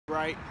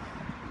Right?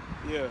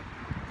 Yeah.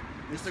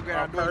 This is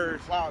our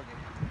first vlogging.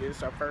 This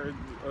is our first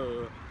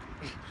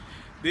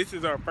this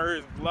is our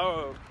first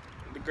vlog,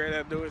 The Great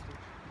Outdoorsman.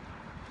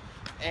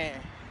 And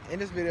in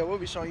this video we'll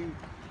be showing you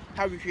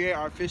how we create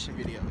our fishing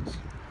videos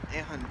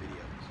and hunting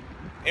videos.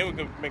 And we're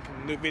gonna be making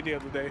a new video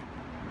today.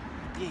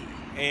 Yeah.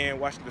 And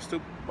watching the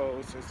Super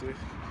Bowl since it's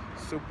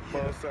Super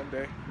Bowl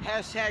Sunday.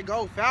 Hashtag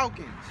Go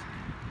Falcons.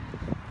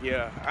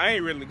 Yeah, I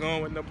ain't really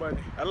going with nobody.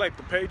 I like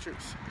the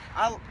Patriots.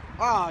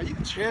 You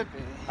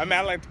tripping. I mean,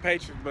 I like the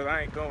Patriots, but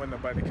I ain't going with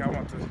nobody. I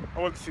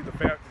want to see the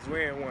Falcons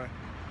win one.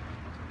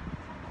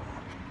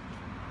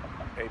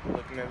 People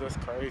looking at us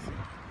crazy.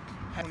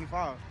 25.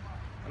 I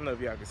don't know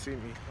if y'all can see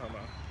me. Hold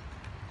on.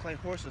 Play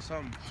horse or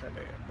something. Turn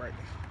that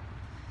brightness.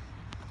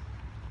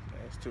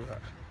 Man, it's too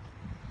hot.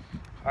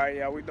 All right,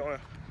 y'all, we doing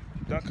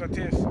dunk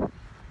contest.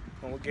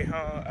 When we get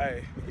home,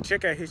 hey,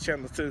 check out his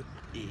channel too.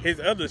 Yeah. His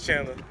other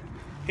channel.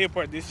 He'll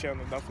part this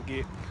channel, don't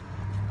forget.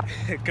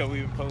 Because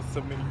we post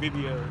so many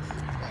videos.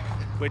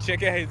 But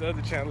check out his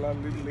other channel. I'll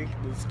leave the link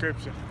in the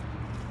description.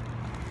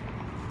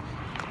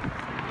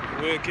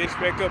 We'll catch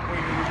back up when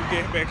we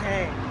get back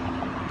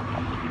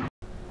home.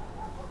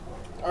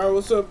 Alright,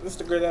 what's up? It's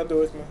The Great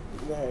Outdoorsman.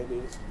 You know how it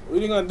is.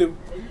 We're going to do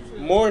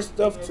more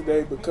stuff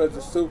today because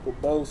it's Super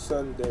Bowl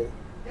Sunday.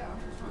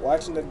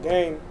 Watching the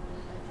game,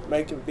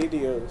 making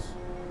videos,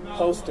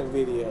 posting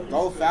videos.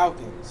 Go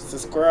Falcons.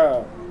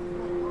 Subscribe.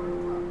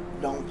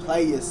 Don't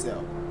play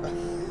yourself.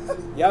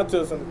 Y'all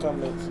tell us in the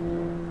comments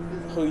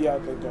who y'all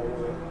think gonna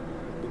win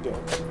the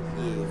game.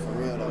 Yeah, for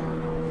real though.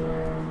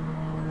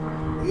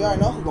 We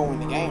already know who's gonna win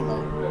the game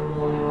though.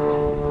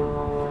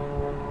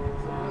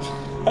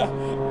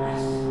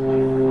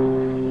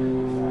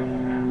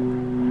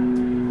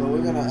 But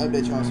we're gonna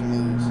update you on some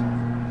news.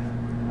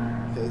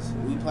 Because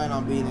we plan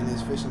on being in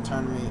this fishing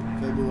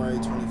tournament February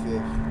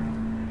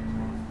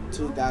 25th,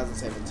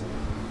 2017.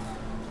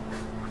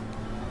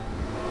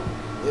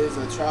 It is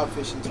a trout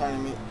fishing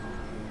tournament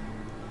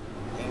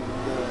in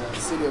the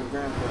city of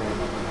Grand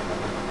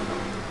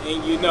Prairie.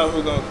 And you know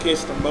who's gonna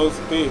catch the most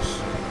fish.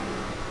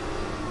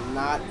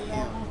 Not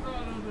him.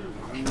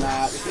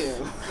 Not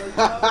him.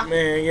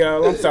 Man,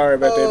 y'all, I'm sorry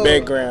about that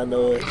background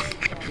noise.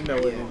 You know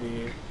what it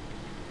is.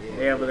 Yeah.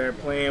 They over there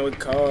playing with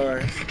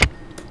cars.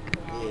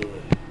 Yeah.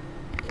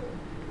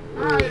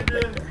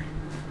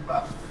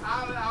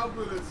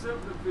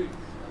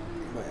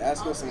 But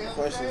ask us some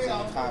questions in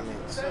the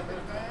comments.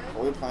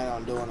 We're planning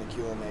on doing a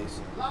Q&A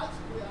soon.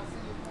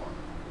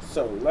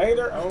 So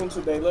later on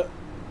today,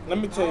 let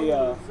me tell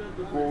y'all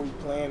what we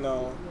plan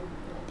on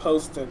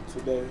posting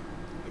today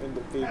in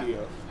the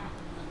video.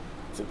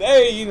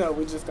 Today, you know,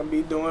 we're just gonna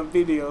be doing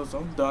videos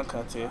on dunk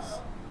contests,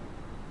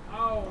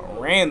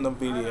 random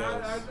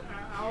videos,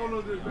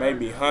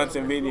 maybe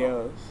hunting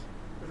videos,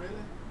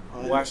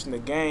 watching the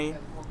game,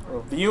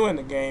 reviewing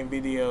the game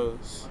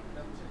videos,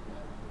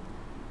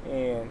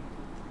 and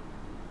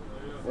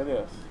what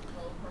else?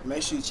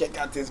 Make sure you check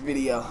out this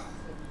video.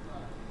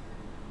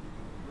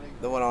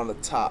 The one on the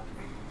top.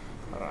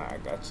 Alright, I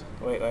got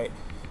you. Wait. Let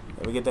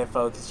me get that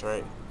focus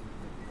right.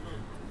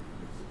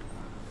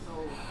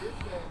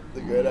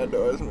 The Great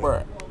Outdoorsman.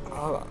 Bruh,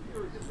 hold on.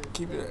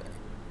 Keep it.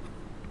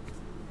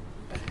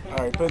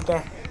 Alright, put it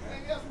there.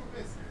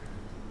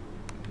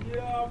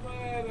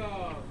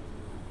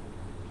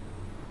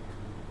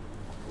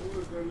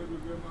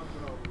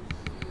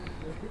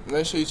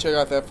 Make sure you check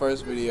out that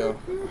first video.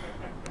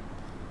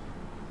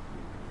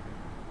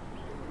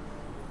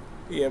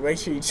 Yeah, make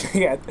sure you check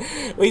out.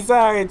 We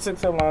sorry it took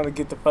so long to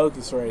get the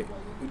focus right.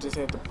 We just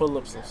had to pull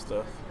up some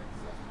stuff.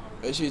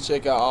 Make sure you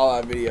check out all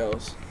our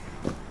videos.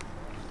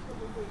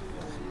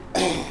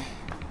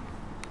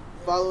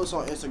 Follow us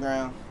on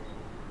Instagram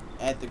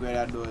at The Great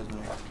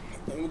Outdoorsman.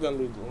 And we're gonna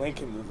leave the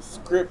link in the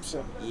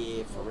description.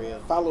 Yeah, for real.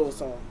 Follow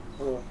us on.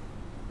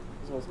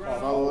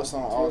 Follow us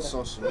on all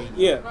social media.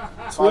 Yeah,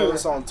 Follow Twitter.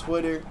 us on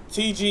Twitter.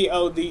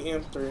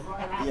 TGODM3.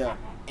 Yeah,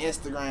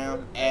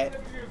 Instagram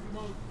at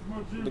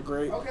The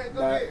Great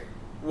dot.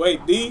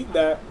 Wait, D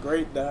dot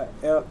Great dot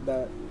L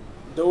dot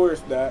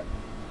Doors dot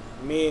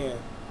Men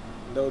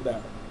no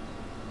dot.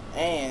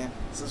 and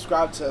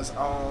subscribe to us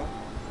on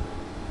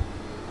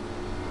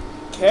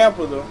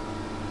Capital,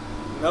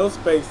 no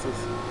spaces,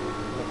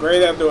 The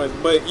Great Outdoors.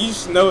 But you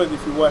should know it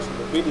if you're watching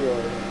the video.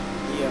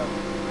 yeah.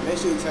 Make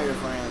sure you tell your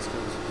friends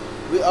because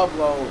we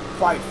upload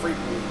quite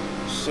frequently.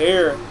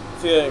 Share,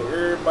 tell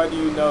everybody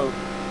you know.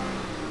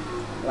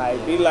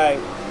 Like, be like,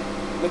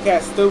 look how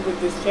stupid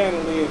this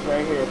channel is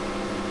right here.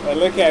 And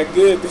look how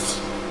good this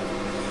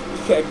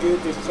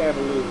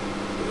channel is.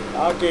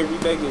 I don't care if you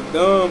think it's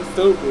dumb,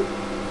 stupid.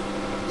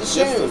 Just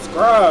Just share.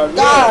 subscribe.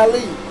 Golly.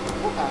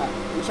 Yeah.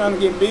 We trying to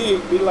get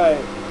big. Be like,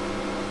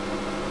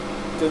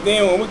 cause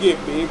then when we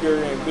get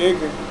bigger and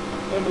bigger,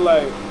 they be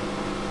like,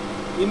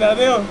 you know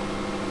them?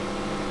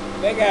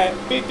 They got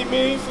 50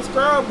 million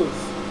subscribers.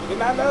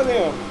 And I know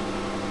them.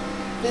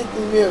 50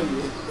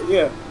 million.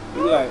 Yeah.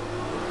 Be like,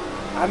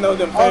 I know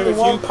them Only famous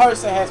one YouTubers.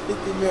 person has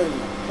 50 million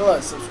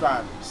plus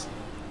subscribers.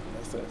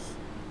 That's us.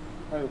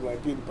 I was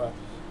like PewDiePie.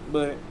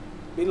 But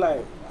be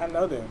like, I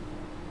know them.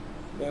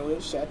 Then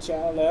we'll shout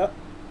y'all out.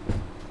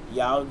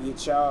 Y'all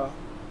get y'all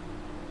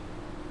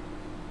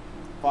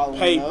Following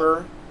paper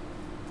up.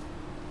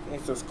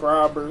 and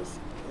subscribers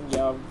and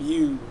y'all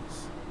views.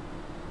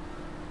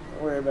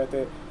 Don't worry about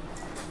that.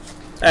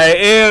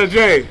 Hey,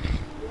 LJ.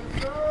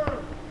 Yes,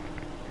 sir.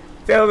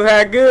 Tell us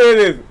how good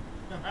is it?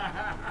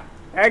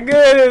 How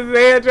good is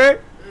it, LJ?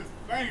 It's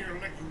finger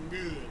licking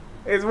good.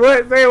 It's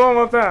what? Say it one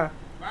more time.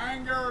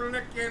 Finger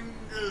licking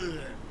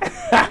good.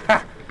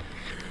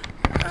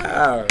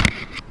 Oh,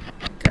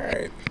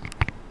 okay.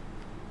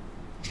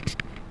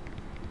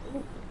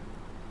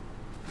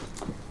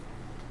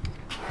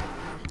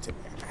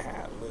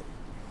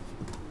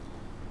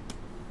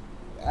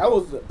 That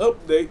was the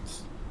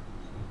updates.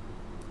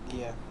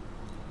 Yeah.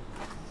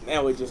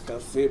 Now we just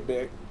gonna sit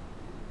back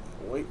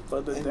and wait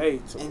for the day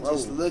to And roll.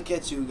 just look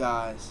at you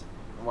guys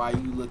while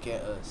you look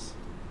at us.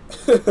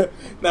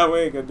 No, we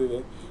ain't gonna do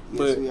that. Yes,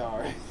 But we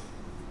are.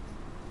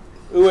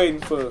 we're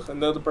waiting for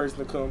another person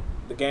to come,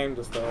 the game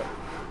to start.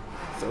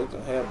 So we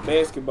can have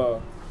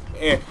basketball.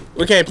 And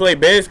we can't play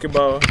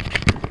basketball.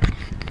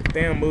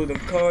 Damn, move them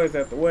cars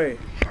out the way.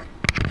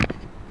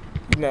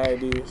 You know how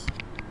it is.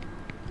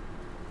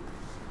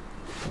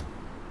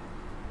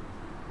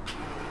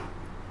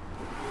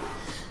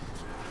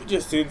 We're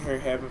just sitting here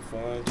having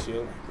fun,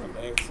 chilling,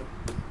 relaxing.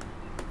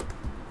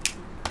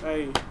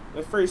 Hey,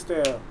 let's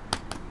freestyle.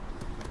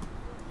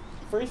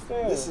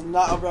 Freestyle. This is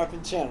not a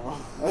rapping channel.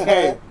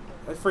 Okay,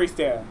 let's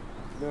freestyle.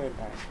 Do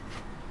anything.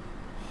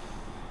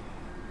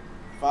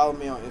 Follow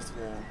me on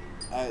Instagram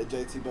at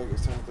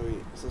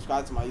JTBuckets23.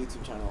 Subscribe to my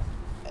YouTube channel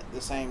at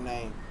the same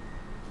name.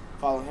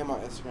 Follow him on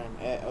Instagram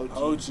at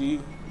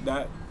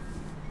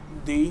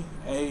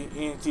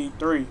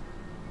OG.DANT3.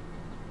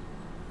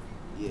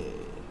 Yeah.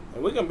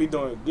 And we're gonna be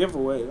doing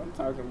giveaways. I'm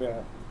talking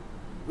about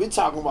We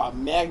talking about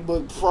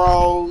MacBook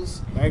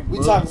Pros. MacBooks, We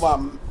talking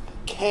about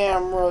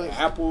cameras.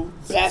 Apple,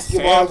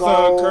 basketball Samsung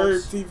goals.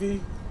 Curve TV,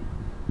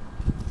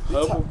 We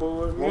talk-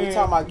 hoverboard. When we Man.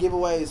 talking about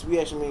giveaways, we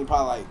actually mean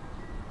probably like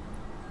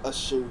a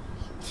shoe.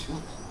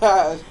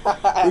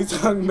 We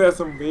talking about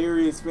some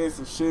very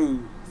expensive shoes.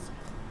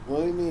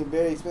 When we mean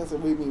very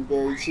expensive, we mean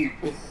very cheap.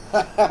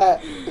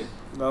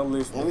 Don't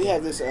listen. And we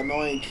have this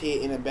annoying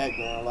kid in the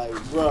background, like,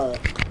 bruh.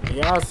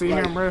 Y'all see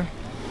like- him, bro?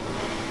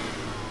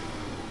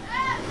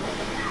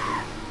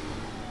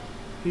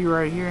 He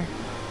right here.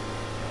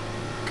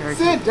 Okay.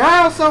 Sit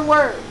down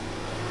somewhere.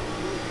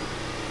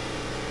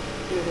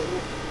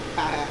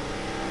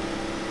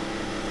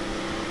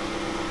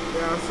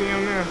 Y'all see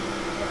him now?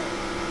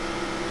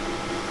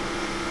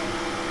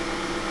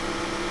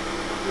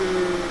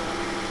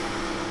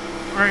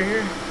 Right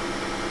here.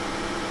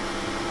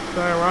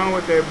 Something wrong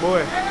with that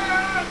boy.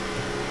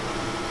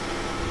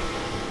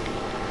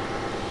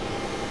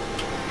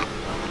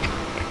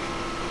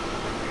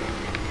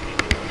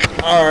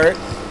 Alright.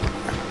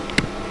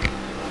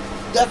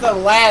 That's the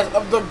last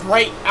of the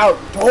great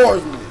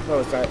outdoorsmen. No,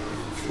 it's not.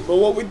 But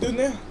what we do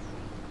now?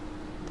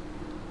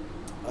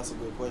 That's a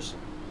good question.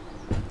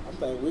 I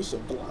think we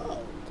should vlog.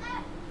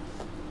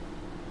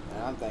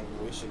 And I'm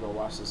thinking we should go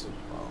watch the Super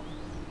Bowl.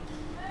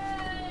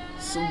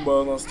 Super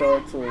Bowl gonna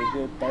start for a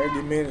good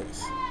 30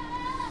 minutes.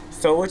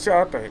 So what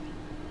y'all think?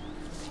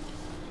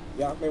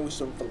 Y'all think we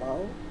should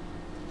vlog?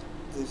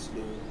 This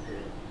dude here.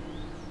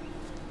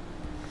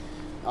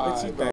 What you Alright, think? bro.